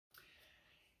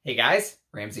Hey guys,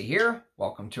 Ramsey here.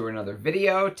 Welcome to another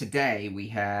video. Today we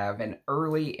have an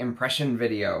early impression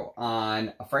video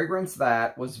on a fragrance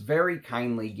that was very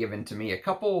kindly given to me. A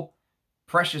couple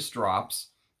precious drops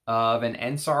of an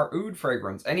Ensar Oud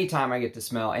fragrance. Anytime I get to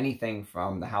smell anything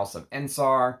from the house of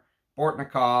Ensar,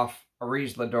 Bortnikov,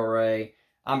 Areej Dore,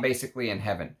 I'm basically in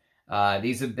heaven.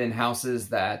 These have been houses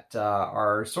that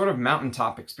are sort of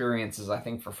mountaintop experiences, I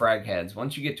think, for frag heads.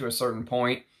 Once you get to a certain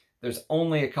point, there's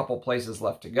only a couple places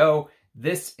left to go.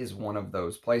 This is one of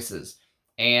those places.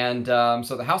 And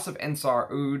so the House of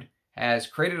Ensar Oud has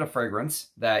created a fragrance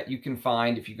that you can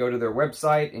find if you go to their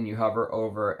website and you hover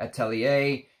over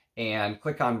Atelier and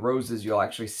click on Roses, you'll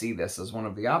actually see this as one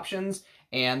of the options.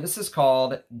 And this is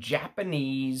called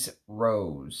Japanese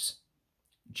Rose.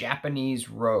 Japanese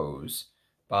Rose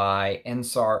by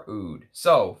Ensar Oud.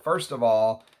 So first of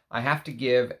all, I have to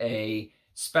give a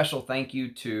special thank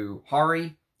you to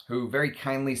Hari, who very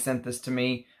kindly sent this to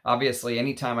me. Obviously,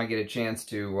 anytime I get a chance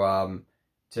to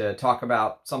talk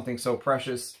about something so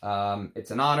precious,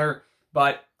 it's an honor.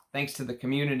 But thanks to the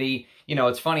community, you know,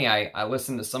 it's funny, I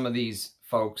listen to some of these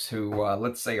folks who,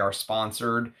 let's say, are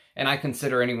sponsored, and I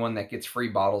consider anyone that gets free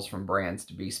bottles from brands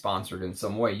to be sponsored in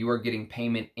some way. You are getting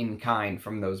payment in kind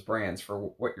from those brands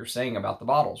for what you're saying about the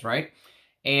bottles, right?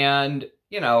 And,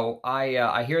 you know,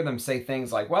 I hear them say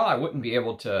things like, well, I wouldn't be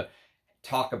able to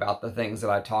talk about the things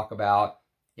that I talk about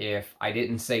if I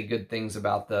didn't say good things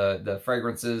about the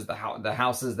fragrances, the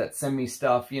houses that send me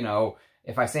stuff. You know,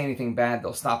 if I say anything bad,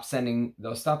 they'll stop sending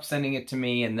it to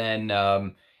me, and then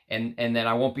and then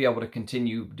I won't be able to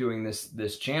continue doing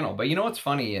this channel. But you know what's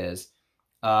funny is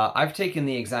I've taken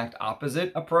the exact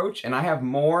opposite approach, and I have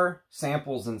more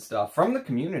samples and stuff from the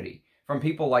community, from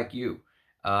people like you,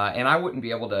 and I wouldn't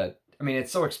be able to. I mean,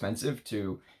 it's so expensive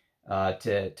to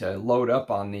load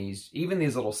up on these. Even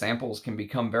these little samples can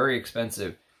become very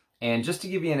expensive. And just to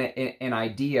give you an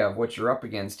idea of what you're up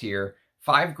against here,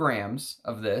 5 grams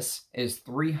of this is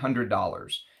 $300.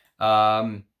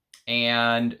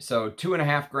 And so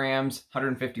 2.5 grams,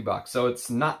 150 bucks. So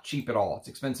it's not cheap at all. It's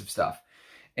expensive stuff.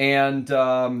 And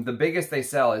the biggest they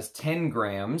sell is 10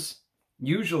 grams,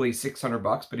 usually 600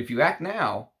 bucks. But if you act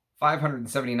now,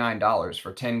 $579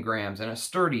 for 10 grams in a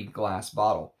sturdy glass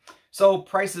bottle. So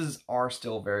prices are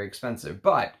still very expensive,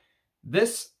 but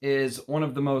this is one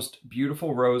of the most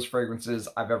beautiful rose fragrances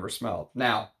I've ever smelled.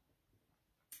 Now,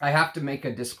 I have to make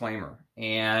a disclaimer,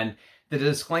 and the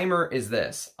disclaimer is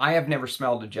this. I have never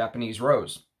smelled a Japanese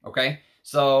rose, okay?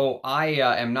 So I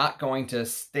am not going to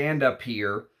stand up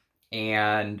here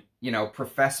and, you know,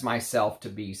 profess myself to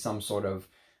be some sort of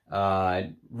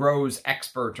rose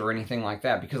expert or anything like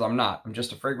that, because I'm not. I'm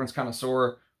just a fragrance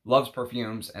connoisseur, loves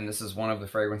perfumes, and this is one of the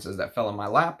fragrances that fell in my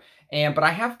lap. But I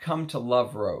have come to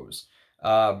love rose.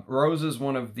 Rose is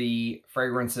one of the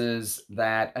fragrances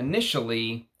that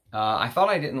initially I thought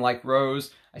I didn't like rose.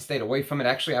 I stayed away from it.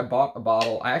 Actually, I bought a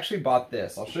bottle. I actually bought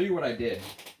this. I'll show you what I did.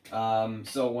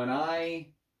 So when I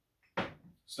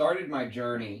started my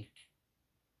journey,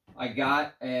 I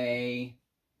got an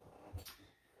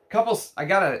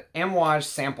Amouage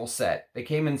sample set. They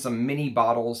came in some mini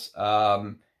bottles.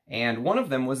 And one of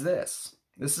them was this.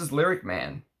 This is Lyric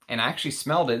Man. And I actually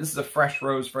smelled it. This is a fresh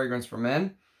rose fragrance for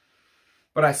men.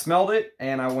 But I smelled it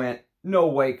and I went, no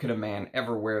way could a man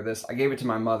ever wear this. I gave it to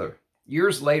my mother.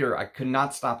 Years later, I could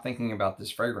not stop thinking about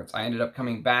this fragrance. I ended up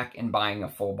coming back and buying a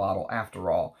full bottle after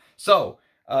all. So,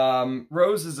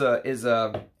 rose is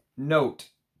a note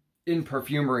in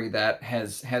perfumery that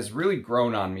has really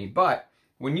grown on me. But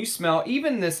when you smell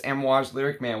even this Amouage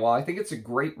Lyric Man, while I think it's a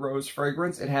great rose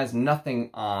fragrance, it has nothing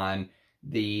on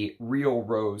the real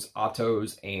rose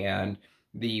autos and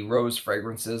the rose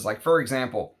fragrances. Like, for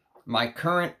example, my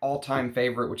current all-time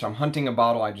favorite, which I'm hunting a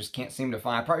bottle I just can't seem to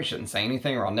find. I probably shouldn't say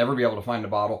anything or I'll never be able to find a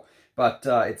bottle. But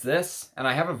it's this, and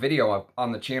I have a video up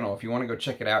on the channel. If you want to go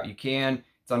check it out, you can.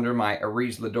 It's under my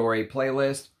Areej Dore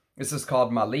playlist. This is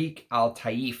called Malik al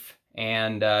Taif,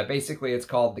 and basically it's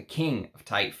called the King of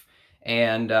Taif.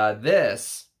 And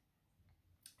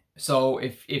so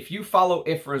if you follow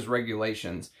IFRA's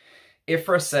regulations,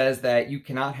 IFRA says that you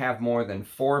cannot have more than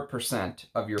 4%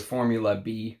 of your formula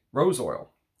be rose oil.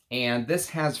 And this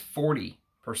has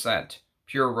 40%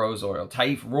 pure rose oil,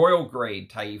 Taif, royal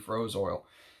grade Taif rose oil.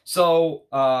 So,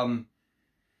 oh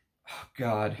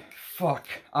God, fuck.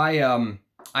 I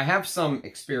have some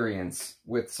experience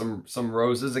with some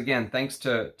roses, again, thanks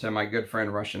to my good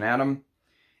friend Russian Adam.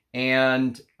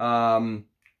 And I've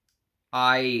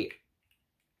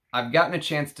gotten a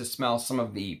chance to smell some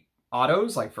of the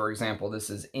autos. Like, for example, this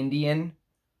is Indian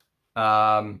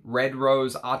Red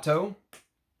Rose Auto.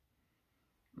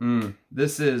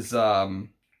 This is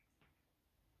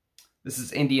This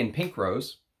is Indian Pink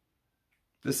Rose.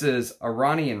 This is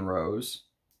Iranian Rose.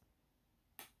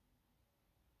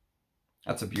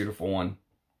 That's a beautiful one.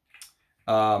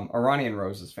 Iranian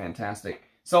Rose is fantastic.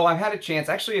 So I've had a chance,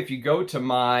 actually, if you go to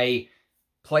my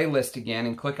playlist again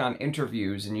and click on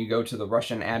interviews and you go to the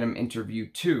Russian Adam interview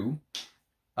 2,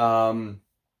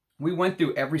 we went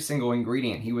through every single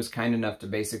ingredient. He was kind enough to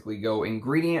basically go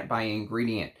ingredient by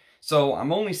ingredient. So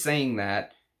I'm only saying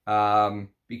that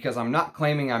because I'm not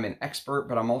claiming I'm an expert,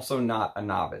 but I'm also not a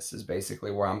novice, is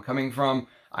basically where I'm coming from.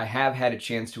 I have had a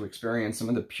chance to experience some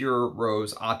of the pure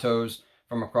rose Autos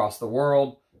from across the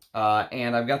world,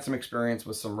 and I've got some experience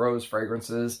with some rose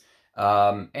fragrances.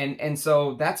 And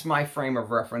so that's my frame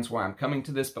of reference where I'm coming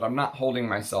to this, but I'm not holding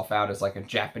myself out as like a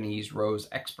Japanese rose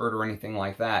expert or anything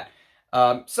like that.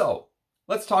 So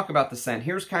let's talk about the scent.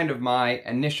 Here's kind of my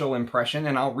initial impression,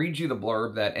 and I'll read you the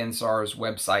blurb that Ensar's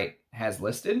website has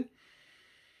listed.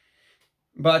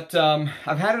 But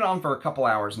I've had it on for a couple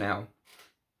hours now.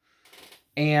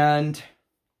 And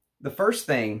the first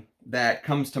thing that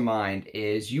comes to mind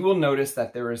is you will notice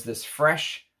that there is this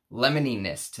fresh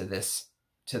lemoniness to this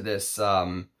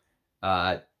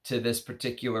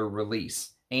particular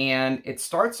release. And it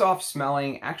starts off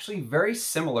smelling actually very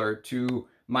similar to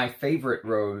my favorite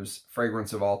rose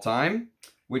fragrance of all time,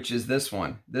 which is this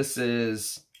one. This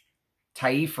is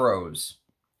Taif Rose.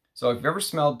 So if you've ever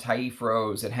smelled Taif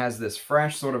Rose, it has this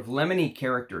fresh sort of lemony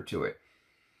character to it.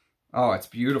 Oh, it's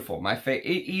beautiful.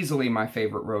 Easily my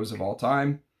favorite rose of all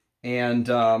time. And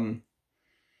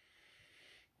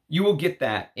you will get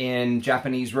that in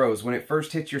Japanese Rose. When it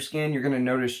first hits your skin, you're going to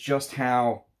notice just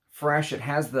how fresh. It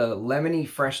has the lemony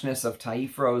freshness of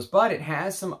Taif Rose, but it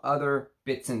has some other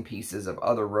bits and pieces of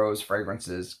other rose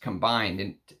fragrances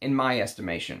combined, in my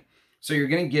estimation. So you're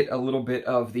going to get a little bit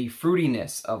of the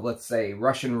fruitiness of, let's say,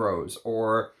 Russian Rose,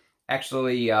 or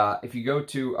actually, if you go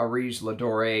to Areej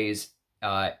Dore's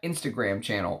Instagram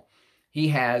channel, he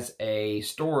has a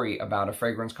story about a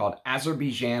fragrance called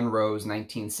Azerbaijan Rose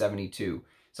 1972.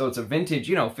 So it's a vintage,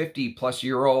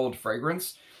 50-plus-year-old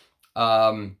fragrance.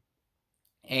 And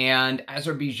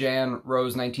Azerbaijan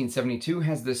Rose 1972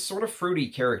 has this sort of fruity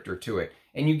character to it.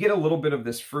 And you get a little bit of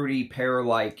this fruity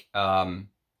pear-like,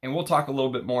 and we'll talk a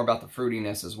little bit more about the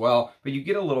fruitiness as well, but you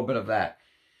get a little bit of that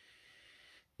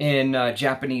in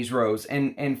Japanese Rose.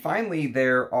 And finally,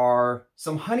 there are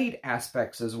some honeyed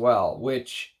aspects as well,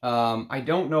 which I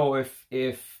don't know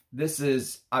if this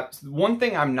is... one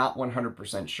thing I'm not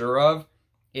 100% sure of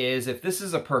is if this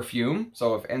is a perfume,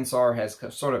 so if Ensar has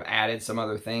sort of added some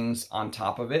other things on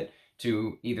top of it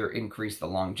to either increase the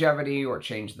longevity or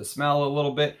change the smell a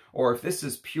little bit, or if this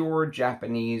is pure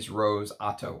Japanese Rose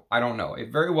Auto. I don't know.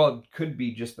 It very well could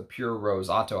be just the pure Rose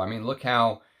Auto. I mean, look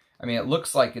how... it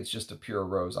looks like it's just a pure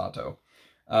Rose Auto.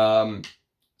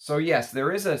 So yes,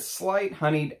 there is a slight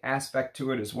honeyed aspect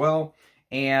to it as well.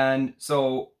 And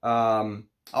so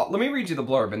let me read you the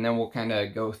blurb, and then we'll kind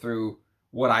of go through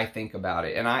what I think about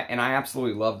it. And I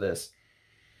absolutely love this.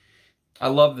 I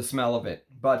love the smell of it.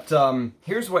 But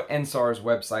here's what Ensar's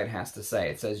website has to say.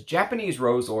 It says, Japanese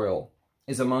rose oil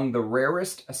is among the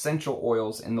rarest essential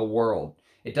oils in the world.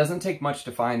 It doesn't take much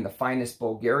to find the finest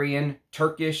Bulgarian,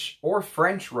 Turkish, or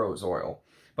French rose oil,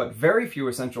 but very few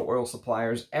essential oil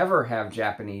suppliers ever have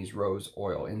Japanese rose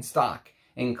oil in stock,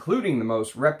 including the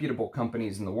most reputable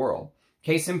companies in the world.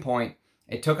 Case in point,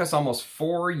 it took us almost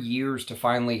 4 years to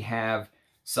finally have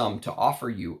some to offer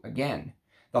you again.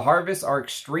 The harvests are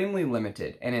extremely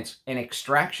limited, and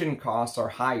extraction costs are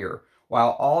higher, while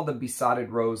all the besotted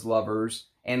rose lovers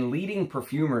and leading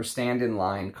perfumers stand in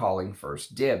line calling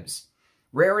first dibs.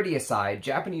 Rarity aside,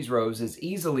 Japanese Rose is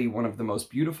easily one of the most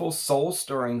beautiful,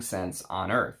 soul-stirring scents on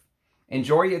earth.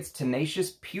 Enjoy its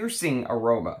tenacious, piercing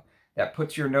aroma that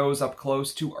puts your nose up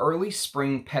close to early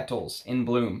spring petals in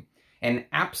bloom, an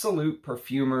absolute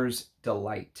perfumer's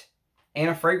delight, and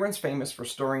a fragrance famous for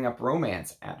stirring up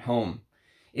romance at home.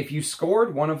 If you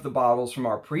scored one of the bottles from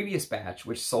our previous batch,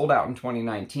 which sold out in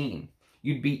 2019,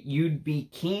 you'd be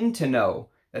keen to know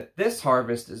that this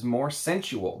harvest is more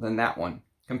sensual than that one.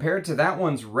 Compared to that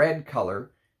one's red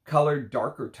colored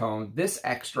darker tone, this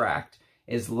extract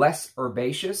is less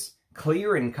herbaceous,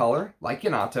 clear in color, like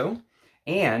an Auto,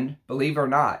 and, believe it or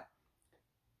not,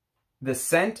 the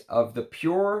scent of the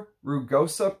pure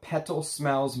rugosa petal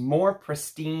smells more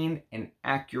pristine and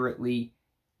accurately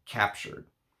captured.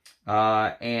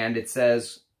 And it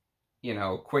says,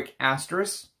 quick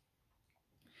asterisk,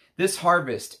 this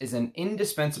harvest is an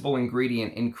indispensable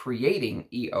ingredient in creating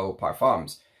EO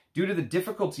parfums. Due to the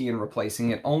difficulty in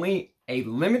replacing it, only a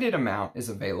limited amount is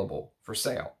available for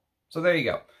sale. So there you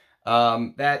go.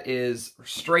 That is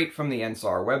straight from the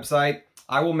Ensar website.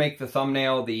 I will make the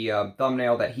thumbnail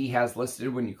that he has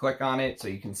listed when you click on it, so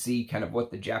you can see kind of what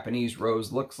the Japanese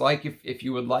rose looks like if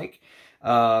you would like.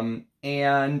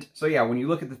 And so yeah, when you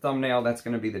look at the thumbnail, that's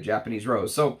going to be the Japanese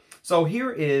rose. So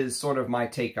here is sort of my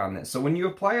take on this. So when you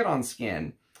apply it on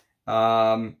skin,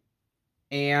 and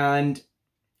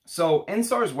so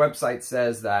Ensar's website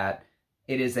says that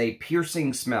it is a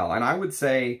piercing smell, and I would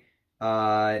say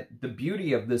the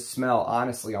beauty of this smell,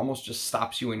 honestly, almost just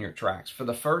stops you in your tracks. For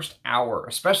the first hour,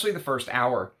 especially the first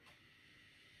hour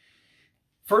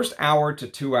to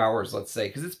 2 hours, let's say,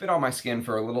 because it's been on my skin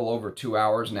for a little over 2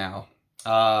 hours now.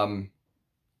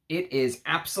 It is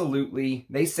absolutely,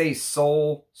 they say,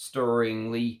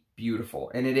 soul-stirringly beautiful,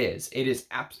 and it is. It is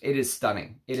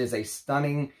stunning. It is a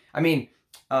stunning, I mean,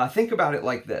 think about it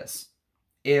like this.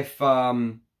 If,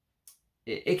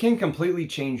 it can completely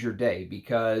change your day,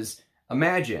 because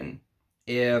imagine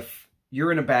if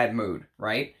you're in a bad mood,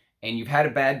 right? And you've had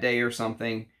a bad day or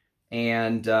something,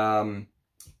 and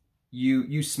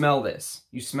you smell this.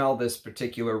 You smell this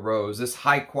particular rose, this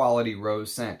high-quality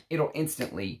rose scent. It'll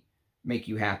instantly make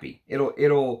you happy.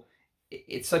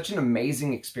 It's such an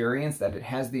amazing experience that it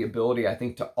has the ability, I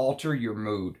think, to alter your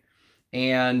mood.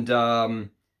 And,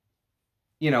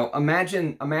 you know,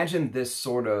 imagine this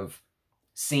sort of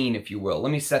scene, if you will.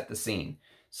 Let me set the scene.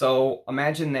 So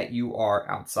imagine that you are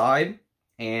outside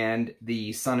and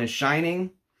the sun is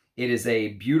shining. It is a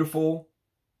beautiful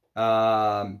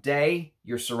day.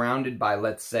 You're surrounded by,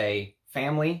 let's say,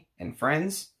 family and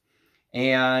friends,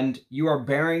 and you are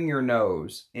burying your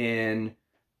nose in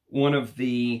one of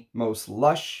the most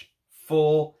lush,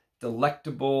 full,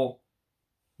 delectable,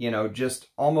 you know, just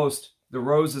almost, the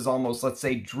rose is almost, let's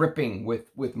say, dripping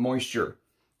with moisture.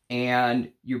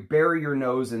 And you bury your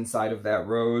nose inside of that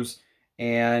rose,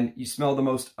 and you smell the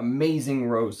most amazing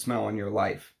rose smell in your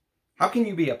life. How can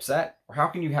you be upset, or how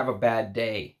can you have a bad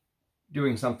day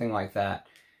doing something like that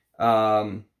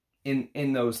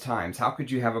in those times? How could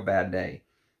you have a bad day?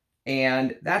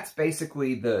 And that's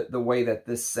basically the way that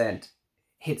this scent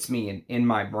hits me in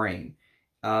my brain.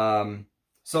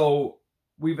 So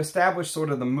we've established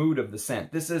sort of the mood of the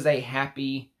scent. This is a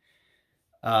happy,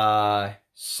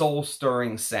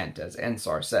 soul-stirring scent, as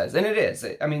Ensar says. And it is.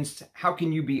 I mean, how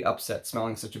can you be upset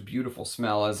smelling such a beautiful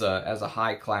smell as a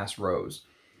high-class rose?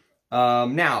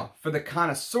 Now, for the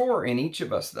connoisseur in each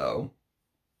of us, though,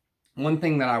 one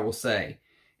thing that I will say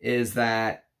is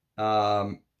that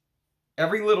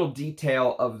every little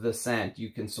detail of the scent you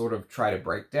can sort of try to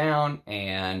break down,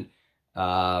 and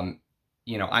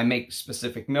you know, I make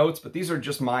specific notes, but these are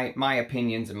just my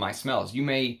opinions and my smells. You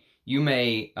may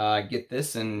get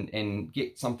this and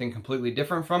get something completely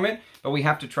different from it, but we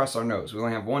have to trust our nose. We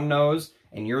only have one nose,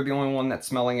 and you're the only one that's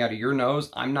smelling out of your nose.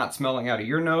 I'm not smelling out of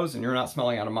your nose, and you're not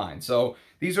smelling out of mine. So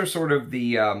these are sort of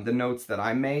the notes that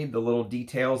I made, the little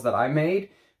details that I made,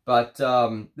 but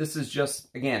this is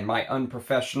just, again, my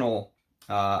unprofessional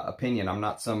opinion. I'm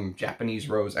not some Japanese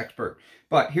rose expert,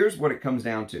 but here's what it comes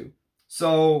down to.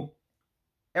 So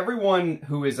everyone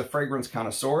who is a fragrance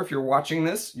connoisseur, if you're watching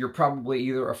this, you're probably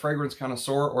either a fragrance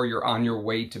connoisseur or you're on your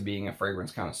way to being a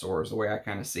fragrance connoisseur, is the way I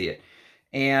kind of see it.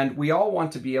 And we all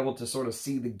want to be able to sort of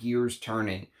see the gears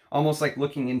turning, almost like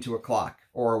looking into a clock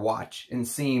or a watch and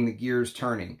seeing the gears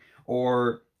turning,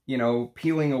 or, you know,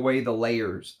 peeling away the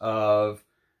layers of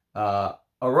a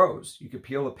rose. You could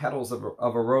peel the petals of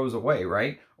a rose away,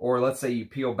 right? Or let's say you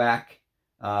peel back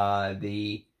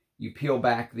the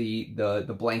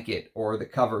blanket or the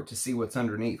cover to see what's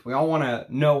underneath. We all want to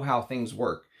know how things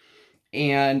work.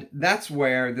 And that's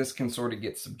where this can sort of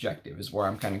get subjective, is where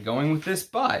I'm kind of going with this.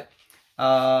 But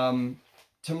to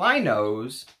my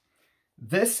nose,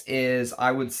 this is,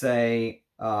 I would say,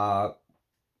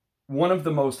 one of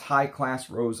the most high-class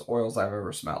rose oils I've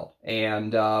ever smelled.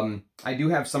 And I do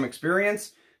have some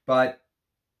experience, but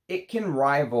it can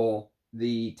rival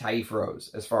the Taif rose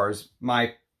as far as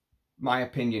my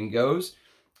opinion goes.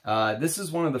 This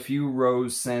is one of the few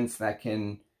rose scents that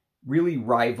can really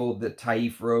rival the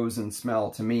Taif rose in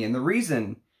smell to me. And the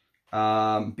reason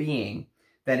being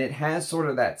that it has sort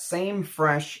of that same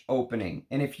fresh opening.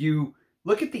 And if you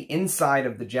look at the inside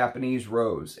of the Japanese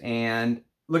rose and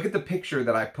look at the picture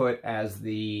that I put as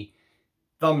the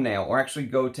thumbnail, or actually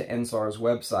go to Ensar's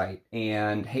website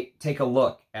and take a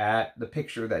look at the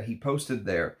picture that he posted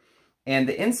there. And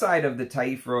the inside of the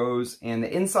Taif rose and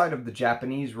the inside of the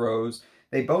Japanese rose,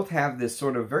 they both have this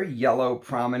sort of very yellow,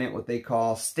 prominent, what they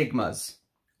call stigmas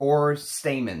or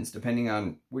stamens, depending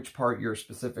on which part you're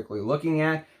specifically looking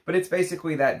at. But it's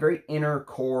basically that very inner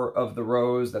core of the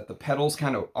rose that the petals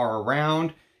kind of are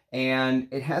around. And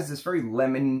it has this very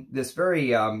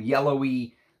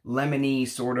yellowy, lemony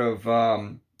sort of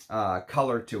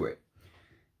color to it.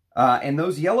 And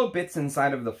those yellow bits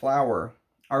inside of the flower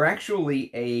are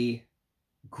actually a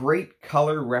great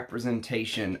color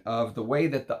representation of the way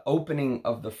that the opening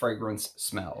of the fragrance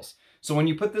smells. So when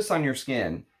you put this on your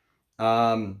skin,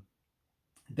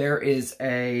 there is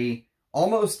a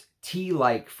almost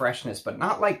tea-like freshness, but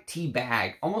not like tea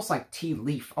bag, almost like tea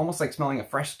leaf, almost like smelling a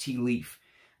fresh tea leaf.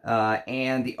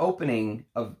 And the opening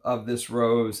of this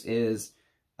rose is,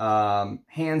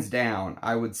 hands down,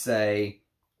 I would say,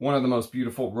 one of the most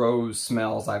beautiful rose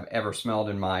smells I've ever smelled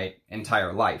in my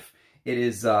entire life. It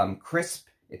is crisp,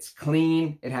 it's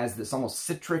clean, it has this almost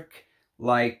citric,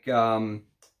 like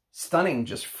stunning,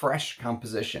 just fresh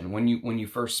composition when you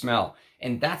first smell.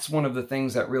 And that's one of the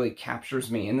things that really captures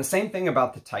me. And the same thing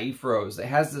about the Taif rose. It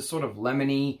has this sort of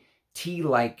lemony,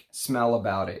 tea-like smell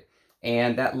about it.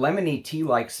 And that lemony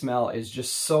tea-like smell is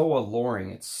just so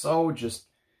alluring. It's so just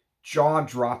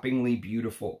jaw-droppingly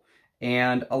beautiful.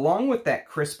 And along with that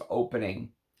crisp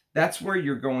opening, that's where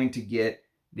you're going to get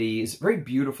these very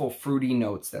beautiful fruity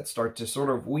notes that start to sort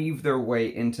of weave their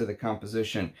way into the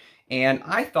composition. And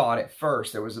I thought at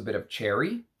first there was a bit of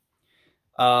cherry.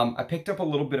 I picked up a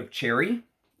little bit of cherry,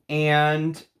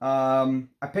 and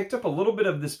I picked up a little bit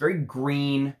of this very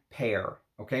green pear.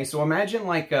 Okay, so imagine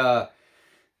like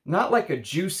not like a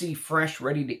juicy, fresh,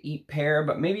 ready-to-eat pear,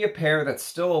 but maybe a pear that's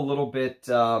still a little bit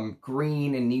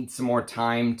green and needs some more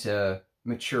time to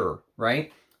mature,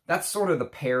 right? That's sort of the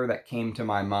pear that came to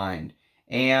my mind.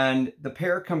 And the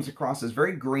pear comes across as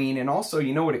very green, and also,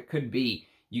 you know what it could be?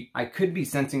 I could be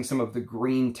sensing some of the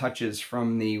green touches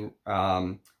from the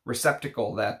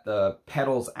receptacle that the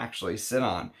petals actually sit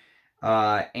on.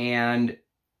 And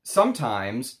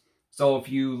sometimes, so if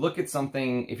you look at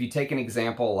something, if you take an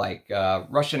example like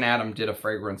Russian Adam did a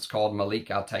fragrance called Malik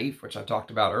Taif, which I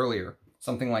talked about earlier,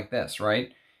 something like this,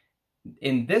 right?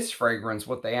 In this fragrance,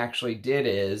 what they actually did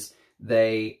is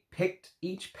they picked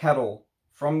each petal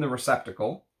from the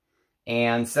receptacle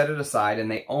and set it aside, and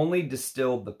they only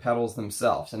distilled the petals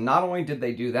themselves. And not only did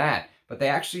they do that, but they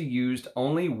actually used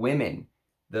only women.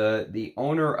 The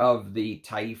owner of the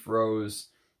Taif Rose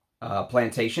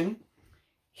plantation,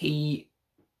 he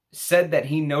said that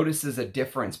he notices a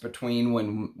difference between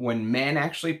when men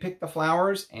actually pick the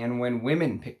flowers and when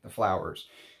women pick the flowers.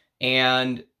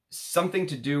 And something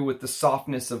to do with the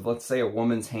softness of, let's say, a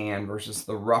woman's hand versus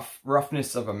the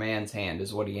roughness of a man's hand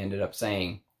is what he ended up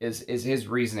saying, is his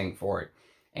reasoning for it.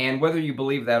 And whether you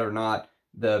believe that or not,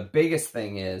 the biggest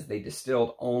thing is they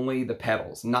distilled only the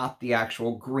petals, not the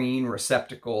actual green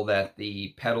receptacle that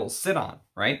the petals sit on,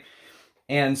 right?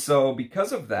 And so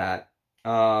because of that,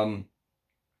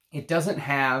 it doesn't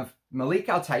have, Malik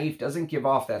Taif doesn't give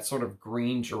off that sort of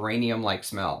green geranium-like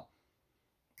smell.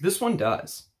 This one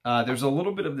does. There's a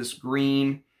little bit of this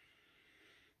green,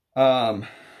 there's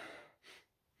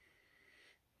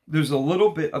a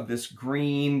little bit of this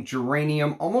green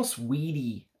geranium, almost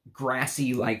weedy,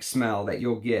 grassy-like smell that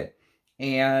you'll get.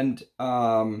 And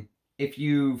if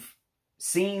you've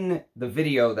seen the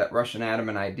video that Russian Adam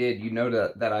and I did, you know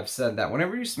that I've said that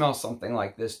whenever you smell something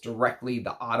like this directly,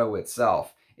 the otto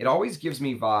itself, it always gives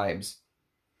me vibes.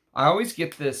 I always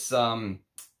get this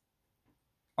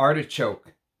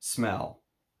artichoke smell.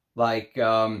 Like,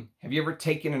 have you ever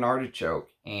taken an artichoke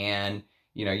and,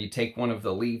 you know, you take one of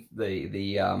the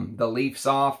leaves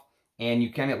off, and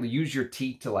you kind of use your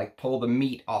teeth to like pull the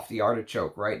meat off the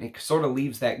artichoke, right? And it sort of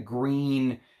leaves that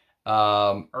green,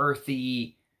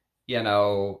 earthy, you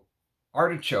know,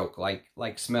 artichoke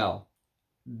like smell.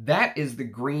 That is the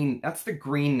green, that's the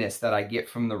greenness that I get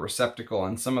from the receptacle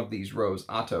in some of these Rose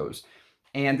Ottos.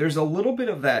 And there's a little bit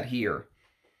of that here.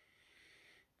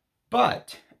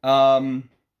 But when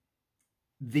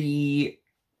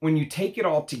you take it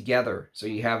all together, so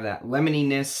you have that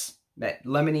lemoniness, that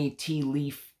lemony tea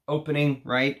leaf opening,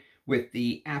 right? With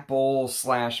the apple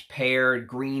 / pear,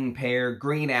 green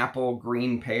apple,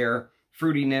 green pear,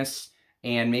 fruitiness,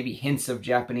 and maybe hints of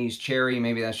Japanese cherry.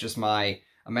 Maybe that's just my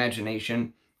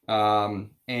imagination.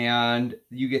 And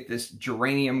you get this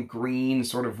geranium green,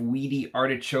 sort of weedy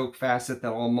artichoke facet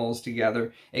that all molds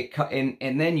together.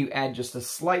 And then you add just a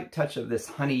slight touch of this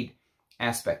honeyed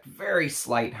aspect, very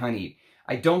slight honeyed.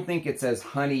 I don't think it's as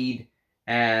honeyed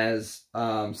as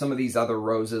some of these other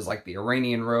roses, like the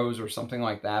Iranian rose or something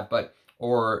like that,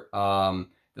 or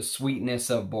the sweetness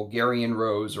of Bulgarian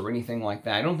rose or anything like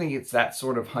that. I don't think it's that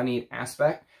sort of honeyed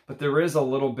aspect, but there is a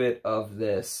little bit of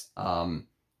this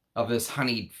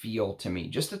honeyed feel to me,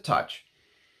 just a touch.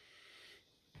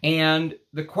 And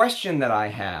the question that I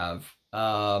have,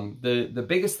 the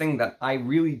biggest thing that I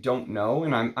really don't know,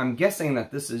 and I'm guessing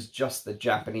that this is just the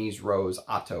Japanese Rose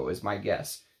Otto is my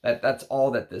guess. That's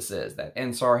all that this is. That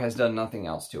Ensar has done nothing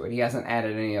else to it. He hasn't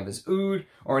added any of his oud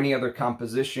or any other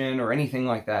composition or anything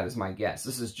like that, is my guess.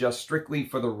 This is just strictly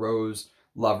for the rose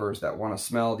lovers that want to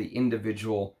smell the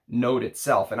individual note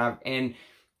itself. And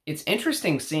it's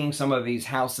interesting seeing some of these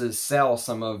houses sell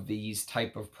some of these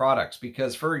type of products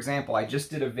because, for example, I just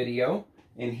did a video,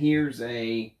 and here is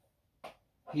a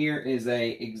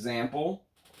example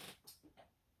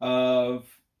of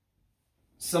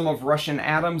some of Russian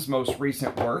Adam's most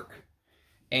recent work,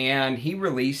 and he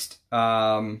released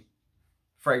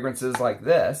fragrances like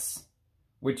this,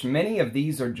 which many of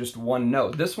these are just one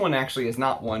note. This one actually is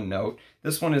not one note.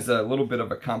 This one is a little bit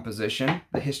of a composition,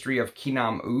 the history of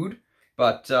Kinam Oud,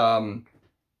 but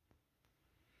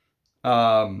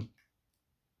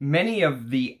many of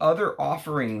the other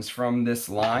offerings from this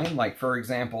line, like for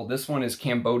example, this one is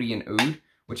Cambodian Oud,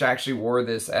 which I actually wore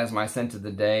this as my scent of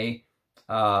the day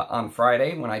on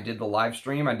Friday when I did the live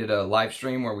stream. I did a live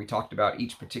stream where we talked about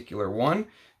each particular one,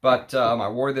 but I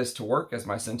wore this to work as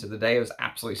my scent of the day. It was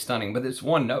absolutely stunning, but it's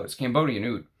one note. It's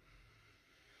Cambodian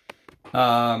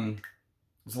Oud.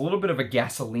 There's a little bit of a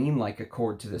gasoline-like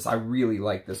accord to this. I really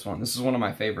like this one. This is one of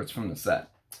my favorites from the set.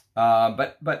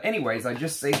 But anyways, I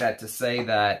just say that to say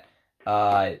that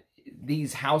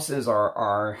these houses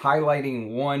are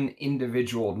highlighting one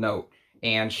individual note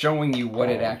and showing you what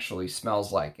it actually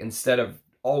smells like. Instead of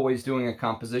always doing a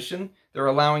composition, they're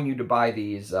allowing you to buy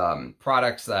these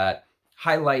products that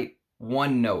highlight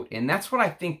one note. And that's what I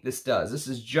think this does. This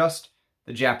is just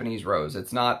the Japanese rose.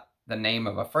 It's not the name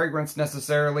of a fragrance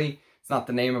necessarily. It's not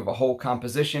the name of a whole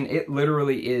composition. It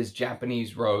literally is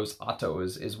Japanese Rose Otto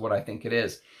is what I think it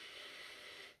is.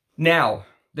 Now,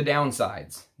 the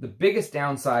downsides. The biggest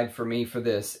downside for me for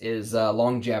this is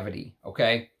longevity,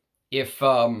 okay? If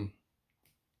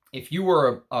you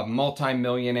were a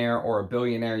multi-millionaire or a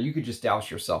billionaire, you could just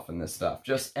douse yourself in this stuff.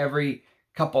 Just every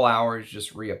couple hours,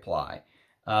 just reapply.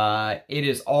 It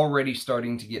is already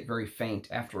starting to get very faint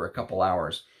after a couple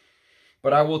hours.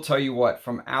 But I will tell you what,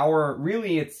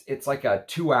 really it's like a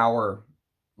 2-hour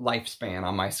lifespan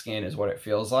on my skin is what it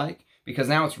feels like. Because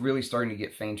now it's really starting to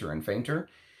get fainter and fainter.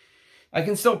 I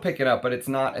can still pick it up, but it's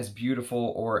not as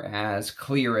beautiful or as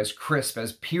clear, as crisp,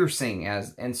 as piercing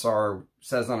as Ensar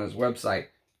says on his website.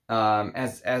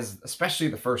 As especially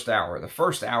the first hour. The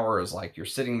first hour is like you're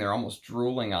sitting there almost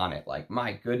drooling on it. Like,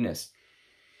 my goodness.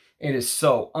 It is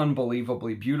so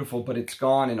unbelievably beautiful, but it's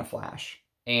gone in a flash.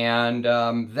 And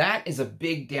that is a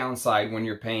big downside when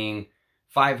you're paying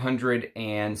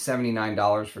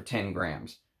 $579 for 10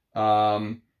 grams.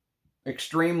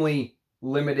 Extremely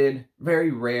limited, very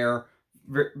rare,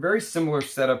 very similar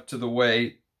setup to the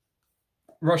way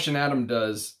Russian Adam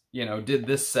did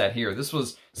this set here. This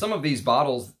was, some of these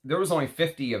bottles, there was only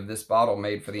 50 of this bottle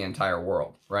made for the entire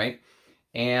world, right?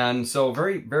 And so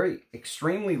very, very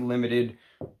extremely limited,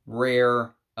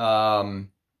 rare,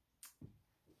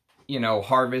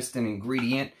 harvest and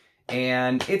ingredient.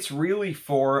 And it's really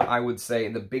for, I would say,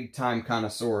 the big time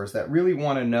connoisseurs that really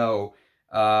want to know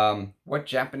what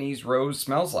Japanese rose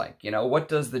smells like. What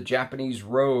does the Japanese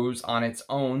rose on its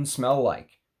own smell like?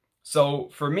 So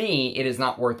for me, it is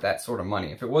not worth that sort of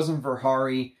money. If it wasn't for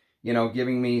Hari,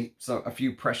 giving me a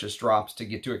few precious drops to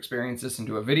get to experience this and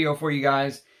do a video for you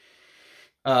guys,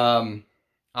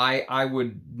 I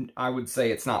would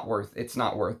say it's not worth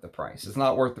the price. It's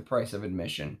not worth the price of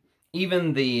admission.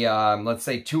 Even the let's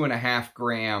say 2.5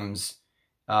 grams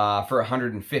for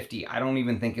 150, I don't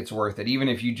even think it's worth it. Even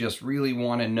if you just really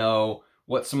want to know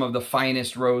what some of the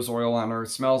finest rose oil on earth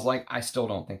smells like, I still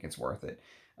don't think it's worth it.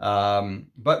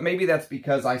 But maybe that's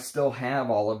because I still have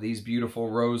all of these beautiful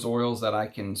rose oils that I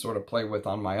can sort of play with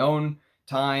on my own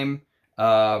time.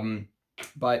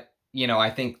 But I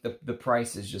think the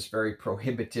price is just very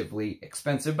prohibitively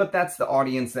expensive, but that's the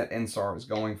audience that Ensar is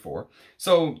going for.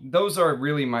 So those are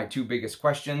really my two biggest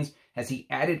questions. Has he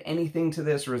added anything to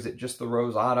this, or is it just the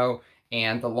Rose Otto?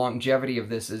 And the longevity of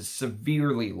this is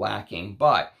severely lacking.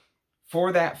 But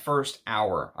for that first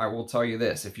hour, I will tell you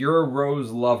this. If you're a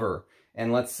rose lover,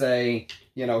 and let's say,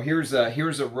 here's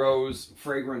a rose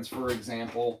fragrance, for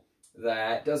example,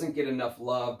 that doesn't get enough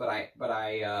love, but I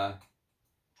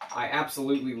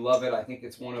absolutely love it. I think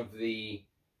it's one of the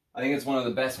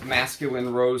best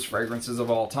masculine rose fragrances of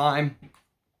all time.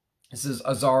 This is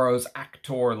Azzaro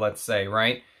Acteur, let's say,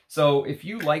 right? So if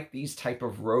you like these type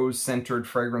of rose-centered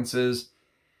fragrances,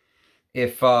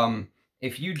 if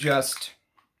you just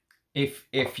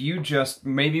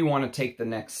maybe want to take the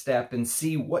next step and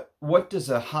see what does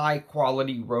a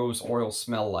high-quality rose oil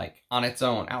smell like on its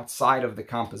own, outside of the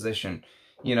composition.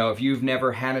 If you've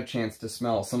never had a chance to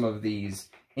smell some of these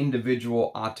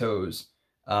individual Ottos,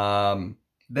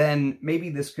 then maybe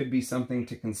this could be something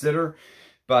to consider.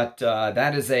 But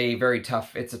that is a very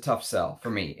tough, it's a tough sell for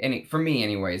me. For me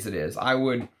anyways, it is. I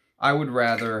would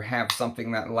rather have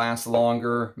something that lasts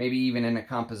longer, maybe even in a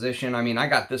composition. I mean, I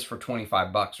got this for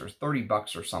 25 bucks or 30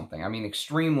 bucks or something. I mean,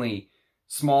 extremely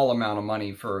small amount of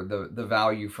money for the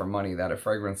value for money that a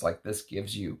fragrance like this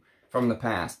gives you from the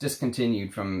past.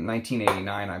 Discontinued from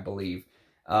 1989, I believe.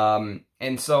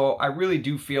 And so I really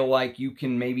do feel like you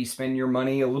can maybe spend your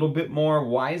money a little bit more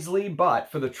wisely,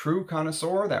 but for the true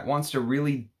connoisseur that wants to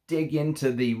really dig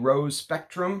into the rose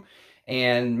spectrum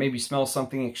and maybe smell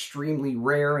something extremely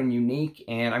rare and unique.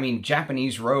 And I mean,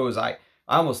 Japanese rose, I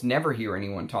almost never hear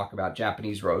anyone talk about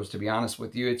Japanese rose, to be honest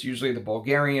with you. It's usually the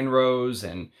Bulgarian rose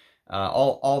and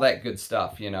all that good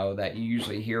stuff, you know, that you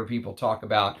usually hear people talk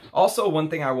about. Also, one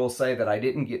thing I will say that I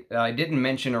didn't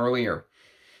mention earlier,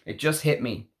 it just hit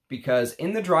me, because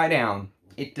in the dry down,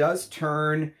 it does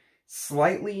turn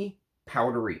slightly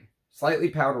powdery. Slightly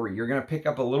powdery. You're going to pick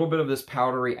up a little bit of this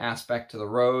powdery aspect to the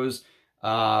rose,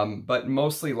 but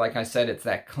mostly, like I said, it's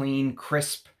that clean,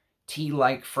 crisp,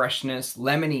 tea-like freshness,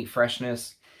 lemony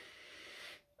freshness.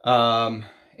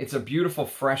 It's a beautiful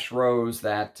fresh rose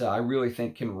that I really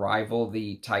think can rival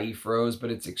the Taif rose, but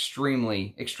it's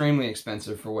extremely, extremely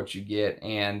expensive for what you get,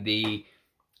 and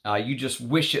you just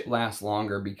wish it lasts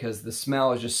longer because the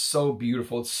smell is just so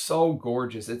beautiful. It's so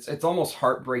gorgeous. It's almost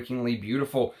heartbreakingly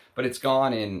beautiful, but it's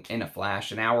gone in a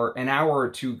flash. An hour or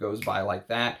two goes by like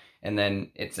that, and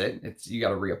then you got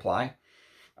to reapply.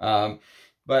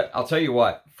 But I'll tell you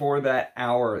what, for that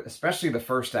hour, especially the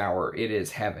first hour, it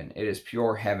is heaven. It is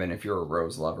pure heaven if you're a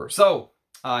rose lover. So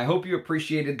I hope you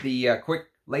appreciated the quick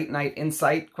late night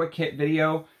insight, quick hit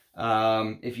video.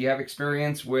 If you have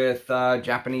experience with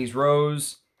Japanese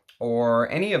rose, or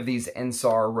any of these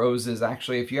Ensar roses,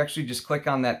 actually, if you actually just click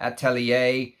on that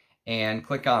atelier and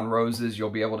click on roses, you'll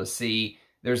be able to see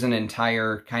there's an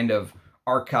entire kind of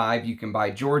archive. You can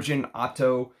buy Georgian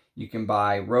Otto, you can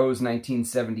buy Rose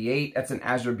 1978, that's an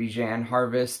Azerbaijan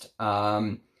harvest.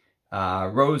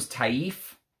 Rose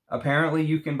Taif, apparently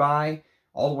you can buy,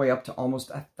 all the way up to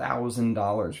almost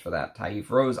 $1,000 for that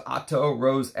Taif. Rose Otto,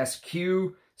 Rose SQ,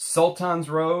 Sultan's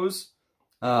Rose,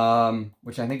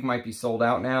 which I think might be sold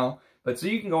out now. But so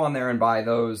you can go on there and buy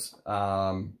those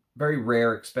very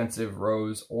rare, expensive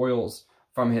rose oils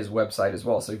from his website as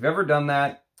well. So if you've ever done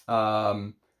that,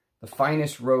 the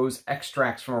finest rose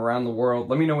extracts from around the world,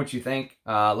 let me know what you think.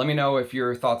 Let me know if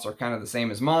your thoughts are kind of the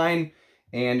same as mine.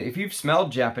 And if you've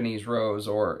smelled Japanese rose,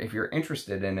 or if you're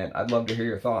interested in it, I'd love to hear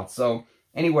your thoughts. So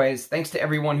anyways, thanks to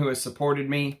everyone who has supported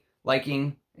me,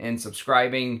 liking and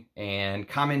subscribing and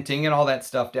commenting and all that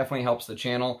stuff. Definitely helps the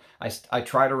channel. I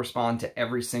try to respond to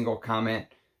every single comment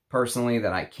personally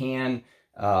that I can.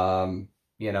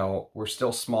 You know, we're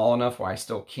still small enough where I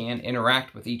still can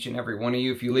interact with each and every one of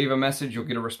you. If you leave a message, you'll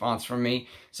get a response from me.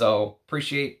 So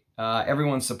appreciate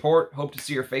everyone's support. Hope to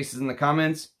see your faces in the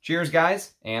comments. Cheers,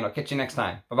 guys, and I'll catch you next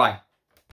time. Bye-bye.